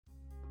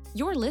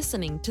You're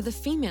listening to the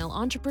Female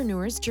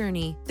Entrepreneur's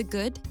Journey, the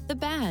good, the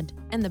bad,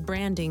 and the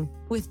branding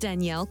with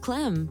Danielle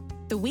Clem,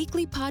 the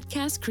weekly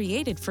podcast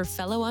created for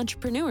fellow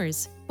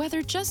entrepreneurs,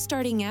 whether just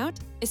starting out,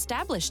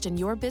 established in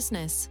your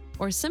business,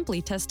 or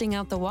simply testing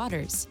out the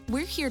waters.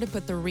 We're here to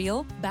put the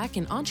real back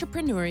in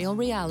entrepreneurial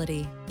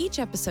reality. Each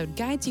episode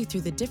guides you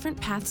through the different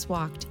paths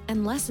walked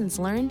and lessons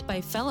learned by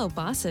fellow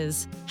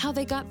bosses, how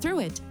they got through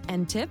it,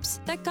 and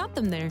tips that got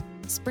them there,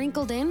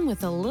 sprinkled in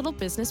with a little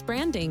business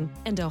branding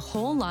and a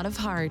whole lot of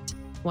heart.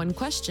 One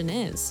question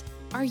is,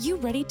 are you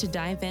ready to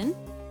dive in?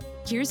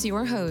 Here's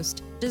your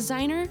host,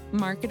 designer,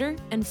 marketer,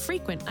 and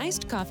frequent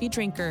iced coffee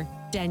drinker,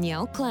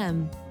 Danielle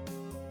Clem.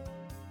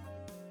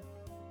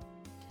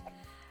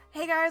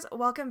 Hey guys,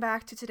 welcome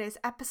back to today's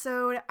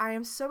episode. I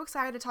am so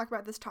excited to talk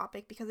about this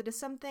topic because it is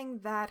something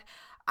that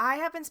I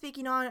have been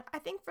speaking on, I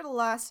think for the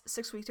last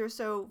 6 weeks or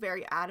so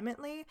very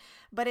adamantly,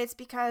 but it's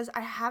because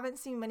I haven't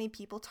seen many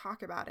people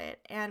talk about it.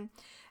 And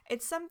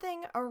it's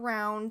something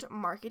around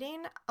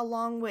marketing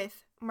along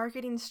with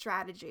marketing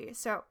strategy.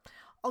 So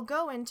I'll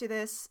go into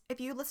this. If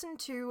you listened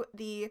to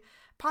the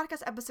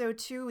podcast episode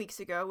 2 weeks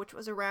ago, which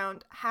was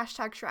around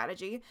hashtag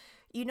strategy,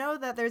 you know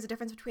that there's a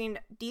difference between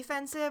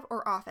defensive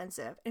or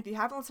offensive. If you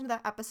haven't listened to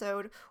that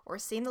episode or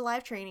seen the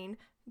live training,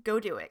 go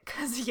do it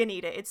because you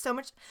need it. It's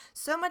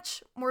so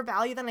much more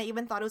value than I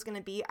even thought it was going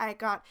to be. I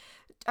got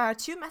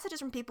 2 messages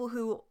from people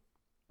who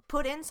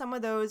put in some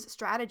of those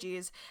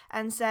strategies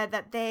and said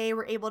that they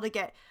were able to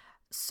get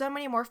so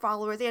many more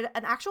followers. They had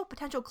an actual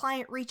potential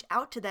client reach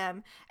out to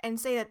them and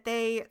say that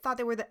they thought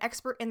they were the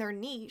expert in their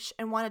niche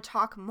and want to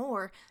talk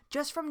more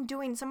just from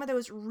doing some of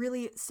those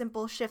really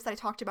simple shifts that I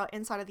talked about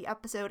inside of the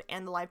episode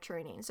and the live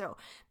training. So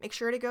make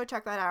sure to go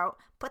check that out,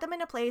 put them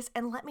into place,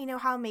 and let me know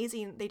how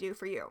amazing they do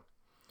for you.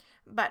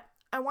 But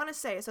I want to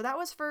say, so that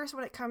was first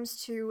when it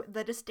comes to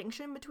the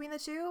distinction between the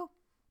two,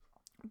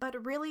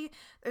 but really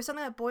there's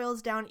something that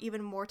boils down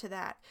even more to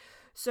that.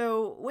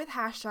 So with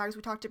hashtags,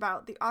 we talked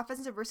about the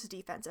offensive versus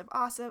defensive.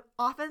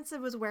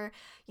 Offensive was where,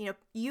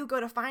 you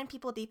go to find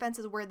people.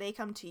 Defensive is where they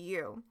come to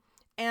you.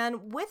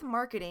 And with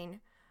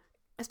marketing,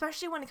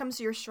 especially when it comes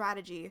to your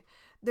strategy,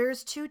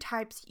 there's 2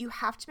 types. You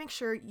have to make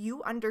sure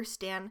you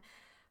understand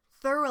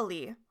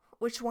thoroughly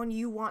which one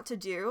you want to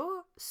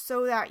do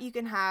so that you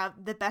can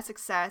have the best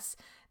success,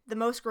 the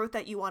most growth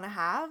that you want to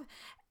have,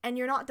 and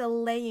you're not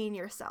delaying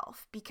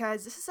yourself,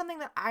 because this is something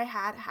that I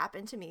had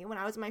happen to me when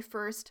I was in my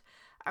first,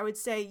 I would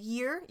say,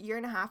 year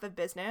and a half of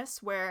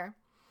business, where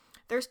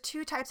there's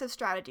 2 types of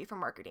strategy for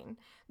marketing.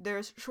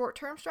 There's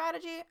short-term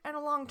strategy and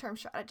a long-term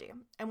strategy.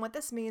 And what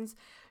this means,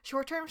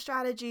 short-term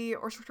strategy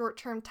or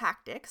short-term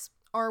tactics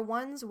are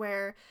ones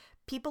where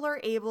people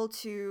are able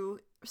to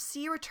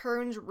see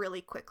returns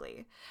really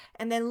quickly.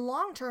 And then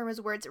long-term is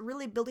where it's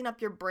really building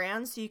up your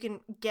brand so you can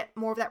get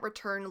more of that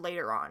return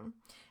later on.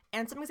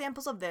 And some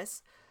examples of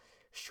this,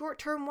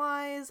 short-term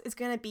wise, is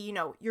going to be,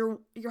 your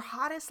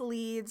hottest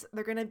leads.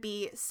 They're going to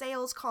be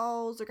sales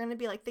calls. They're going to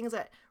be like things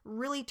that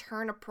really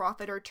turn a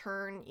profit or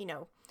turn,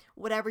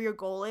 whatever your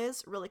goal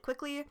is really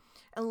quickly.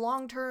 And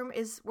long-term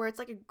is where it's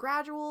like a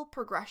gradual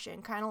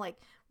progression, kind of like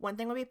one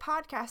thing would be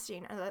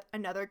podcasting.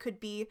 Another could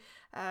be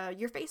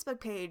your Facebook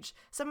page.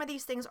 Some of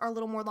these things are a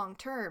little more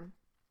long-term.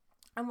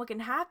 And what can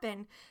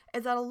happen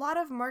is that a lot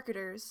of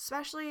marketers,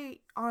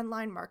 especially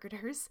online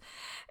marketers,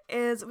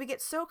 is we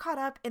get so caught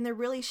up in the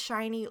really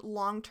shiny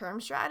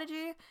long-term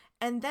strategy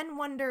and then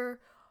wonder,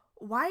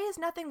 why is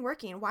nothing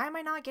working? Why am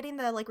I not getting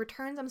the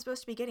returns I'm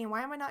supposed to be getting?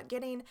 Why am I not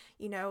getting,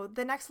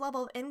 the next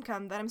level of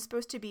income that I'm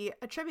supposed to be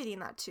attributing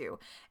that to?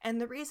 And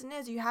the reason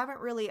is you haven't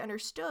really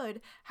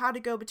understood how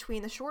to go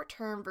between the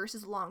short-term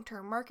versus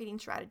long-term marketing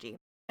strategy.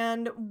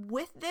 And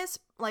with this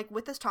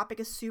topic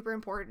is super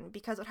important,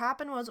 because what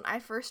happened was when I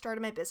first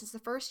started my business the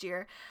first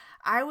year,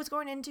 I was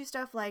going into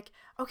stuff like,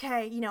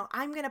 okay,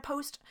 I'm going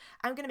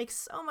to make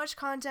so much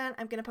content.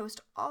 I'm going to post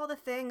all the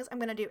things. I'm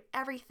going to do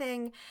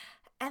everything.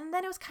 And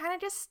then it was kind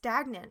of just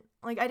stagnant.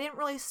 I didn't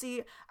really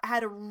see, I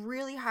had a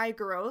really high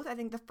growth, I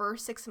think the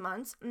first 6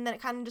 months, and then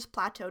it kind of just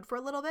plateaued for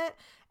a little bit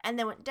and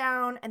then went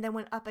down and then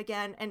went up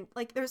again. And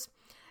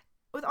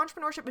with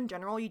entrepreneurship in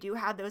general, you do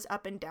have those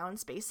up and down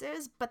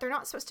spaces, but they're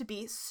not supposed to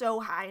be so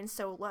high and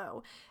so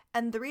low.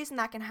 And the reason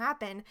that can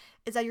happen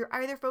is that you're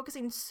either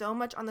focusing so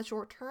much on the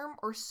short term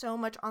or so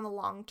much on the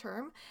long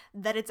term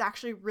that it's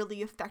actually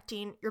really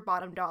affecting your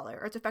bottom dollar,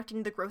 or it's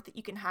affecting the growth that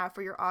you can have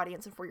for your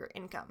audience and for your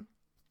income.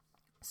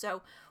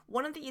 So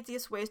one of the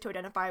easiest ways to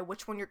identify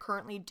which one you're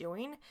currently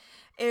doing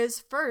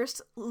is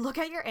first look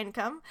at your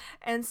income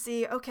and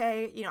see,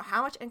 okay,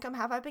 how much income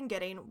have I been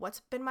getting? What's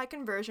been my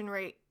conversion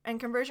rate? And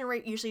conversion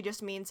rate usually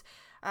just means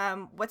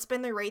what's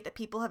been the rate that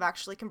people have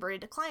actually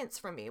converted to clients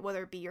from me,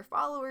 whether it be your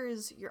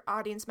followers, your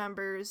audience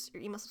members,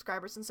 your email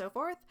subscribers, and so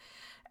forth.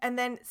 And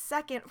then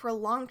second, for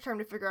long term,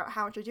 to figure out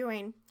how much you're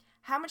doing,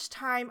 how much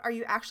time are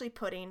you actually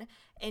putting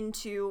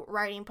into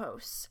writing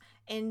posts,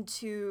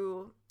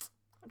 into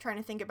I'm trying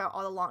to think about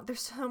there's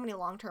so many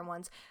long-term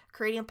ones,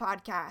 creating a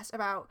podcast,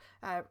 about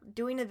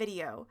doing a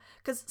video,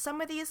 because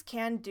some of these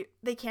can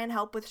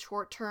help with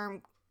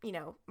short-term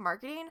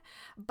marketing.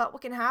 But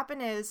what can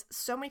happen is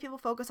so many people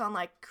focus on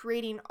like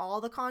creating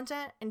all the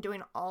content and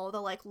doing all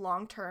the like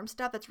long-term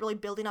stuff that's really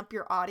building up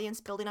your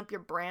audience, building up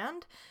your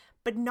brand,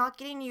 but not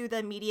getting you the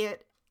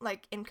immediate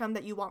like income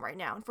that you want right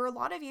now. And for a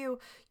lot of you,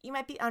 you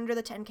might be under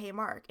the 10K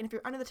mark. And if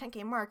you're under the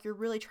 10K mark, you're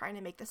really trying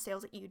to make the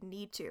sales that you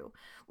need to,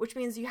 which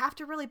means you have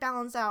to really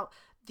balance out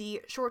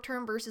the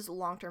short-term versus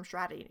long-term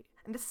strategy.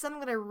 And this is something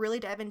that I really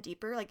dive in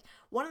deeper. Like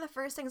one of the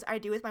first things I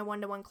do with my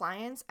one-to-one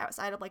clients,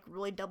 outside of like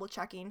really double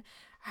checking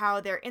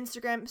how their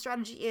Instagram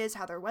strategy is,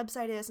 how their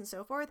website is, and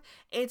so forth,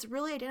 it's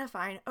really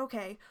identifying,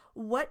 okay,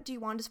 what do you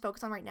want to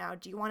focus on right now?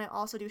 Do you want to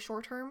also do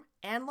short-term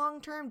and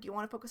long-term? Do you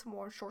want to focus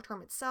more on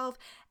short-term itself?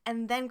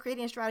 And then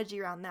creating a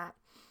strategy around that.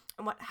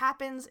 And what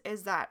happens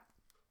is that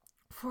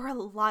for a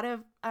lot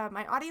of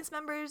my audience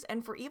members,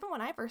 and for even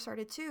when I first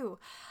started too,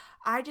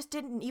 I just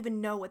didn't even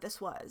know what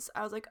this was.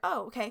 I was like,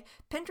 oh, okay,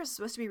 Pinterest is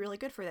supposed to be really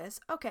good for this.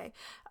 Okay,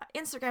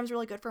 Instagram's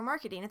really good for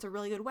marketing. It's a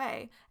really good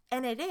way.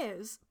 And it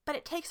is, but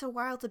it takes a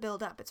while to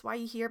build up. It's why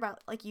you hear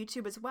about like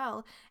YouTube as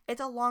well. It's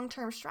a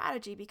long-term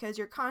strategy because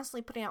you're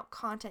constantly putting out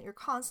content. You're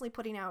constantly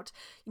putting out,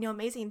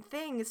 amazing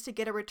things to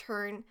get a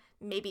return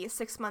maybe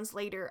 6 months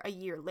later, a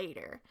year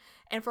later.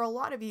 And for a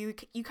lot of you,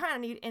 you kind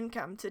of need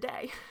income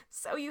today.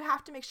 So you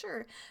have to make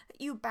sure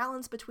that you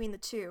balance between the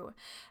two.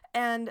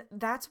 And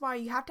that's why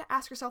you have to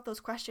ask yourself those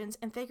questions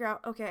and figure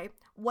out, okay,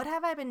 what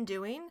have I been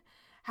doing?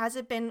 Has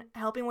it been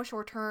helping with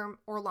short-term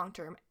or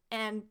long-term?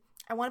 And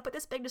I want to put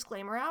this big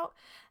disclaimer out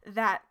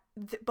that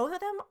both of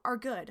them are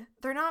good.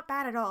 They're not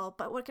bad at all.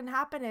 But what can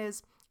happen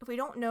is if we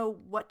don't know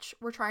what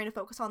we're trying to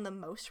focus on the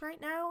most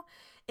right now,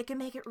 it can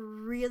make it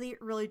really,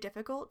 really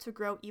difficult to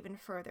grow even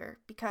further.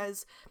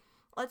 Because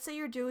let's say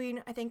you're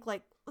doing,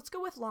 let's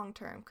go with long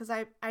term, because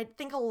I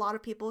think a lot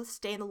of people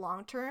stay in the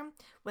long term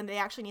when they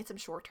actually need some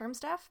short term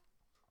stuff.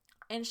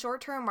 And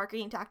short term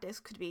marketing tactics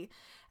could be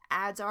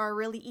ads are a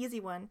really easy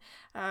one,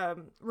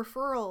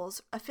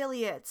 referrals,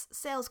 affiliates,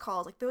 sales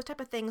calls, like those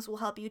type of things will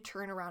help you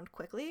turn around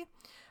quickly,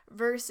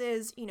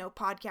 versus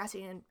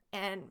podcasting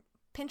and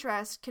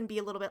Pinterest can be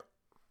a little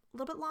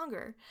bit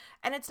longer.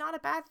 And it's not a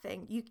bad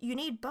thing. You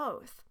need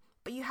both,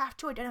 but you have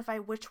to identify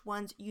which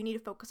ones you need to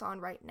focus on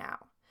right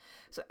now.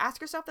 So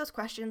ask yourself those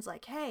questions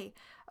like, hey,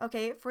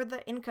 okay, for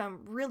the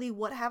income, really,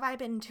 what have I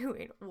been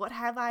doing? What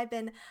have I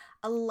been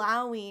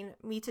allowing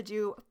me to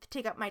do,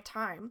 take up my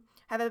time?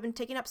 Have I been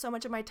taking up so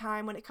much of my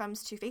time when it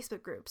comes to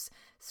Facebook groups,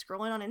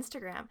 scrolling on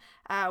Instagram,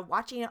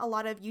 watching a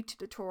lot of YouTube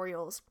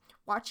tutorials,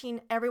 watching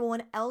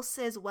everyone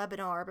else's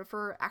webinar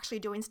before actually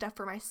doing stuff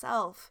for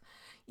myself?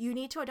 You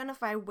need to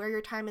identify where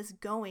your time is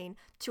going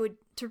to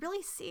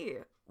really see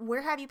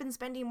where have you been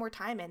spending more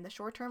time in, the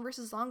short term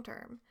versus long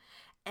term,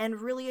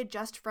 and really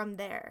adjust from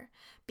there.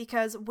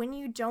 Because when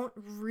you don't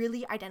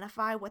really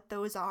identify what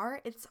those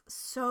are, it's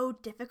so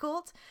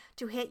difficult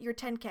to hit your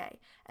 10K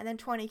and then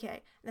 20K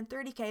and then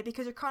 30K,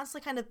 because you're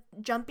constantly kind of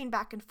jumping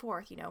back and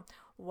forth.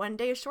 One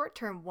day is short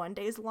term, one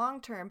day is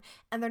long term,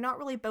 and they're not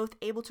really both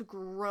able to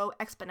grow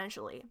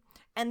exponentially.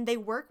 And they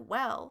work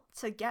well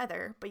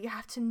together, but you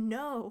have to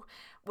know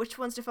which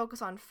ones to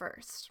focus on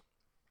first.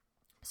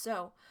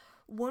 So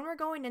when we're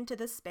going into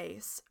this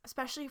space,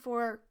 especially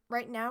for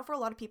right now, for a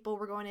lot of people,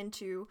 we're going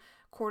into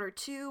quarter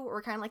 2,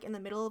 or kind of like in the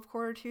middle of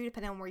quarter 2,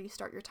 depending on where you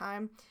start your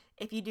time.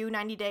 If you do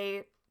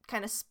 90-day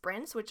kind of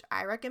sprints, which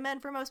I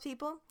recommend for most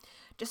people,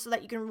 just so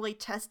that you can really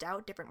test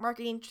out different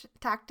marketing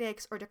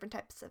tactics or different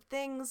types of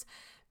things,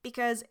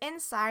 because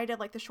inside of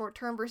like the short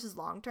term versus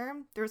long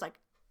term, there's like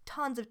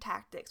tons of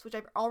tactics, which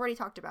I've already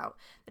talked about.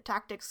 The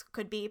tactics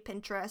could be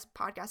Pinterest,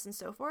 podcasts, and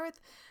so forth.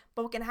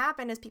 But what can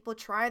happen is people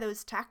try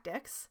those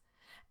tactics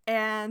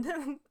and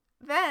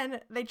then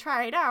they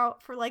try it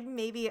out for like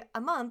maybe a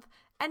month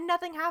and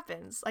nothing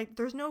happens. Like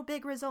there's no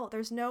big result.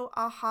 There's no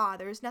aha.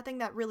 There's nothing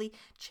that really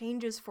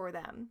changes for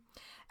them.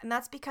 And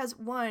that's because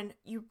 1,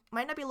 you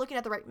might not be looking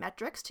at the right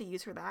metrics to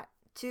use for that.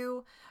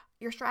 2,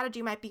 your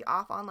strategy might be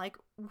off on like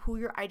who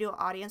your ideal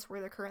audience,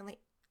 where they're currently,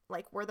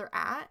 like where they're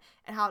at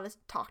and how to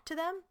talk to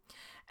them.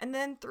 And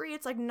then 3,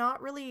 it's like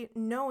not really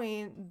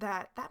knowing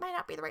that might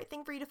not be the right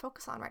thing for you to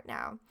focus on right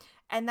now.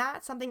 And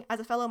that's something, as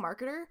a fellow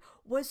marketer,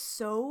 was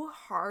so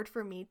hard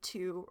for me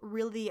to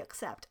really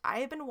accept. I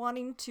have been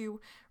wanting to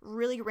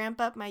really ramp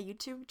up my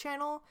YouTube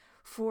channel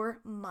for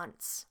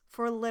months,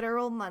 for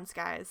literal months,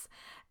 guys.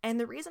 And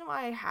the reason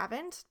why I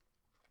haven't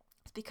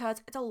is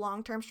because it's a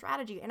long-term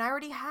strategy. And I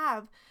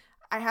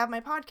have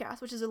my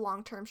podcast, which is a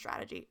long-term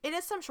strategy. It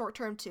is some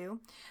short-term too,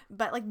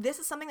 but like this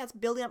is something that's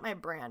building up my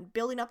brand,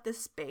 building up this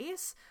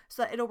space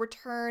so that it'll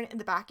return in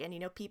the back end.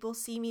 People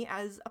see me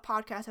as a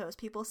podcast host.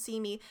 People see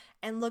me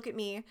and look at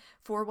me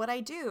for what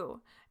I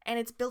do, and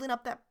it's building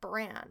up that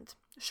brand.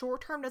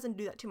 Short-term doesn't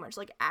do that too much.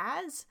 Like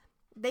ads,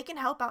 they can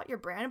help out your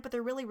brand, but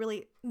they're really,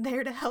 really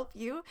there to help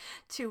you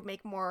to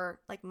make more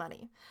like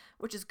money,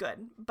 which is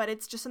good, but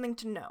it's just something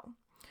to know.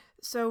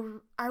 So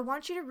I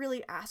want you to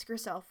really ask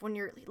yourself, when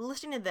you're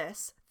listening to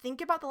this,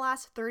 think about the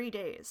last 30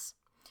 days.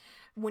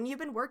 When you've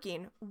been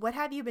working, what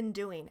have you been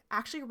doing?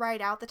 Actually write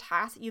out the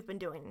tasks that you've been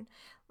doing.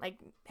 Like,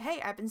 hey,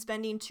 I've been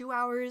spending 2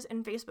 hours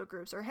in Facebook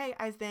groups, or hey,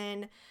 I've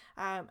been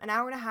an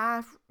hour and a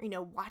half,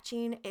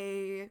 watching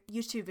a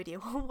YouTube video,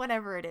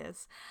 whatever it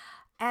is.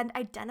 And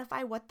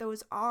identify what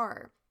those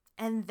are.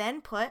 And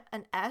then put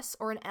an S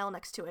or an L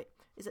next to it.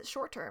 Is it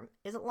short term?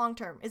 Is it long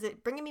term? Is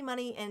it bringing me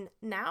money in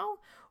now?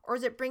 Or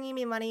is it bringing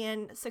me money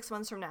in 6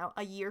 months from now,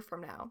 a year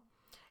from now?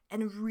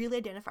 And really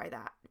identify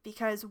that,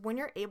 because when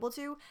you're able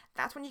to,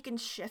 that's when you can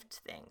shift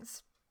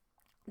things.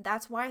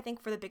 That's why I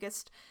think for the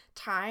biggest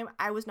time,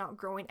 I was not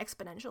growing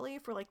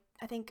exponentially for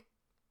I think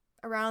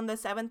around the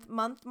 7th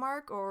month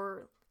mark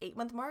or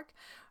 8-month mark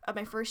of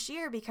my first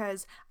year,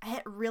 because I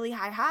hit really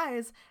high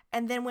highs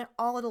and then went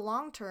all at the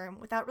long term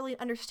without really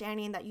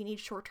understanding that you need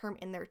short term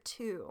in there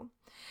too.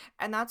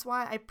 And that's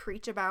why I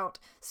preach about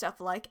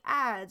stuff like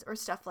ads or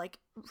stuff like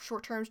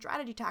short-term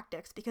strategy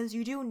tactics, because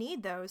you do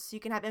need those so you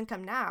can have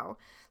income now.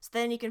 So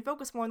then you can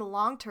focus more on the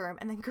long term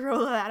and then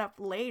grow that up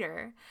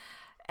later.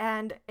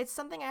 And it's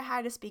something I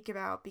had to speak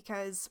about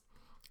because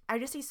I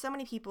just see so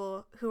many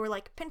people who are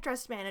like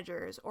Pinterest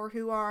managers or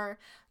who are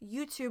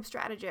YouTube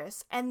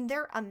strategists, and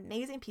they're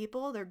amazing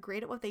people. They're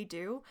great at what they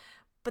do,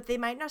 but they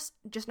might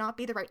just not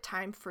be the right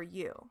time for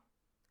you.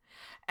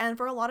 And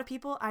for a lot of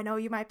people, I know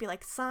you might be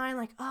like,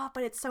 Sign,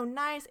 but it's so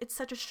nice. It's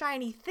such a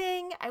shiny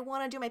thing. I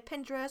want to do my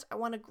Pinterest. I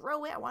want to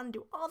grow it. I want to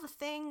do all the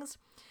things.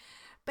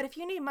 But if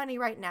you need money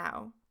right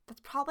now,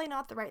 that's probably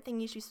not the right thing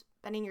you should be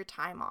spending your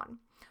time on.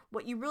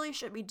 What you really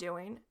should be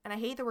doing, and I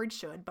hate the word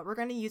should, but we're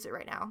going to use it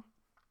right now.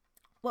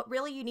 What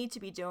really you need to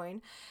be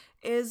doing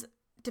is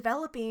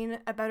developing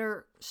a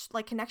better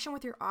connection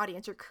with your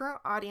audience, your current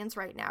audience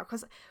right now.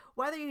 Because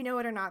whether you know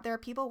it or not, there are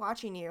people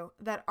watching you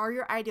that are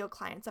your ideal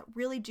clients that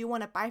really do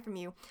want to buy from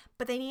you,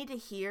 but they need to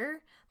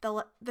hear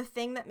the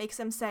thing that makes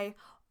them say,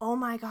 oh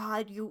my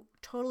God, you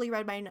totally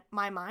read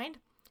my mind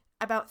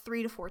about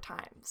 3 to 4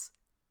 times.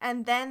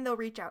 And then they'll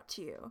reach out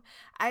to you.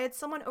 I had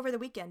someone over the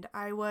weekend.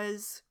 where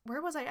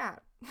was I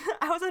at?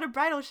 I was at a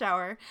bridal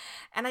shower,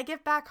 and I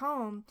get back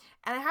home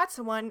and I had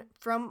someone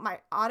from my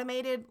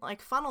automated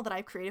funnel that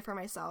I've created for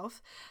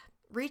myself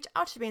reach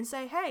out to me and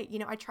say, hey,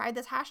 I tried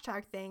this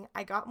hashtag thing.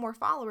 I got more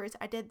followers.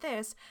 I did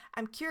this.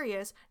 I'm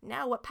curious.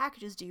 Now what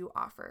packages do you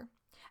offer?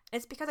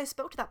 It's because I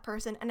spoke to that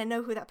person and I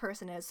know who that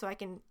person is, so I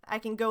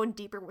can go in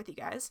deeper with you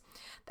guys.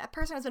 That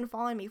person has been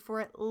following me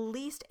for at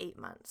least 8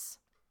 months.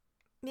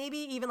 Maybe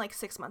even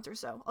 6 months or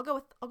so. I'll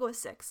go with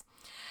 6.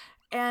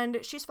 And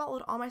she's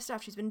followed all my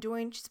stuff. She's been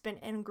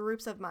in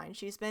groups of mine.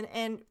 She's been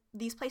in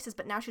these places,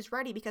 but now she's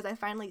ready because I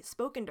finally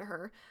spoken to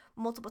her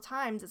multiple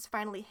times. It's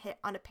finally hit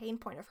on a pain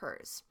point of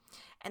hers.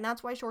 And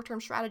that's why short-term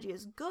strategy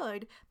is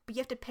good, but you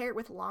have to pair it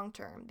with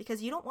long-term,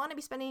 because you don't want to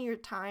be spending your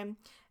time,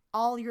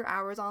 all your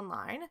hours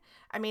online.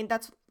 I mean,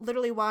 that's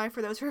literally why,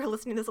 for those who are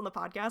listening to this on the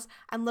podcast,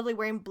 I'm literally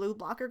wearing blue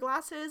blocker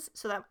glasses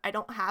so that I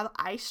don't have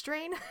eye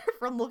strain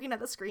from looking at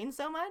the screen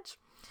so much.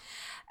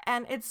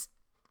 And it's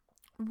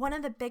one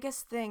of the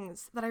biggest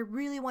things that I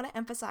really want to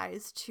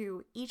emphasize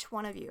to each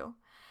one of you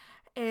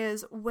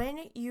is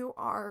when you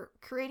are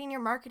creating your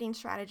marketing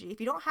strategy,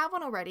 if you don't have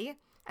one already,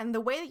 and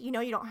the way that you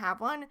know you don't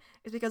have one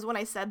is because when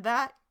I said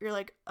that, you're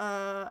like,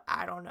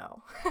 I don't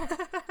know.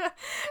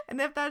 And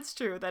if that's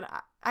true, then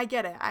I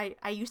get it.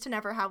 I used to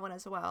never have one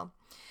as well.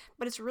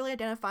 But it's really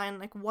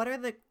identifying what are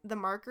the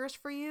markers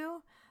for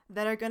you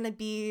that are going to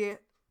be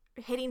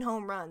hitting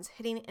home runs,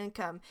 hitting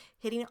income,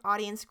 hitting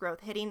audience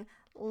growth, hitting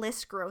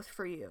list growth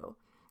for you.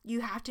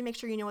 You have to make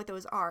sure you know what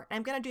those are. And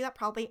I'm going to do that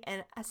probably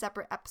in a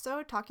separate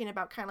episode, talking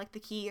about kind of the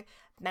key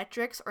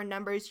metrics or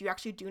numbers you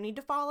actually do need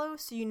to follow,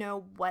 so you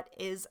know what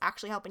is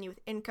actually helping you with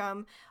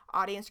income,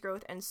 audience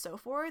growth, and so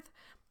forth.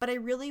 But I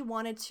really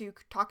wanted to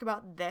talk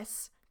about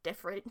this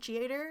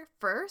differentiator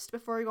first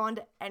before we go on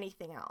to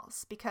anything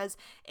else, because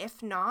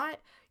if not,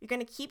 you're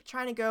going to keep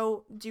trying to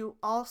go do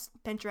all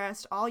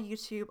Pinterest, all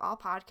YouTube, all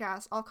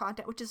podcasts, all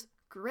content, which is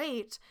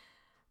great,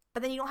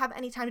 but then you don't have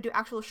any time to do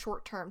actual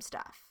short-term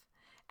stuff.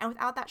 And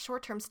without that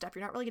short-term stuff,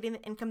 you're not really getting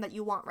the income that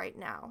you want right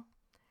now.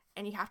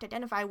 And you have to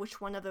identify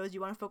which one of those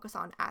you want to focus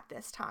on at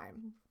this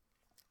time.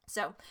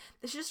 So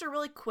this is just a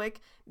really quick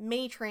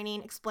mini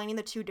training explaining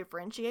the two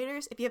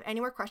differentiators. If you have any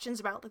more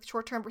questions about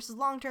short-term versus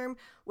long-term,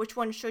 which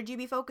one should you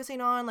be focusing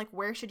on,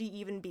 where should you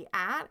even be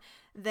at,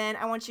 then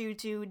I want you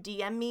to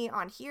DM me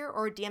on here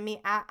or DM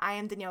me at I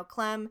am Danielle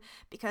Clem,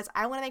 because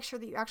I want to make sure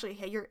that you actually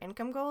hit your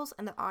income goals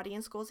and the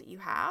audience goals that you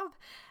have.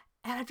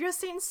 And I've just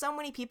seen so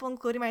many people,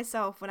 including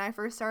myself, when I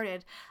first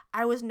started,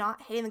 I was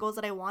not hitting the goals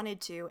that I wanted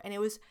to, and it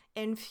was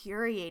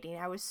infuriating.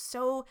 I was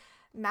so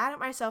mad at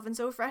myself and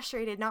so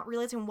frustrated, not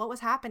realizing what was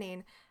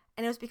happening.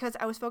 And it was because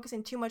I was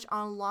focusing too much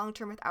on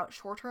long-term without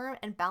short-term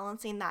and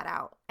balancing that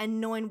out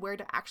and knowing where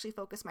to actually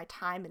focus my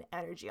time and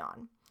energy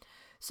on.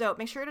 So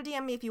make sure to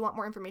DM me if you want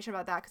more information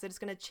about that, because it's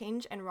going to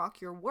change and rock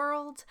your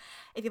world.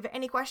 If you have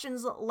any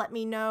questions, let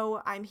me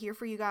know. I'm here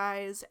for you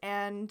guys.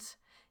 And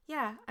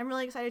Yeah, I'm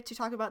really excited to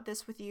talk about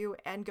this with you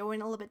and go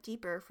in a little bit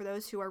deeper for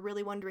those who are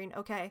really wondering,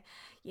 okay,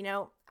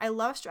 I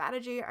love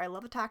strategy, I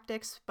love the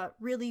tactics, but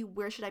really,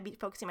 where should I be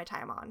focusing my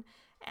time on?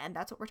 And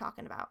that's what we're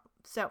talking about.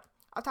 So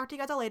I'll talk to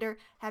you guys all later.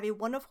 Have a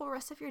wonderful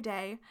rest of your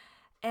day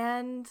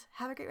and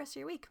have a great rest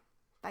of your week.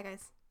 Bye,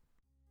 guys.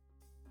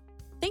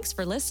 Thanks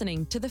for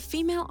listening to The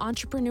Female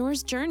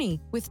Entrepreneur's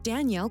Journey with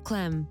Danielle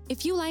Clem.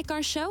 If you like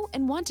our show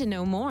and want to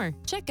know more,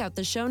 check out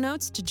the show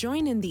notes to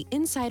join in the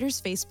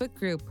Insiders Facebook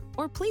group,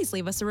 or please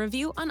leave us a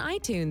review on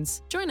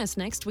iTunes. Join us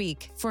next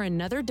week for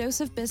another dose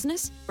of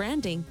business,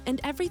 branding, and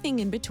everything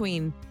in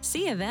between.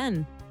 See you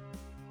then.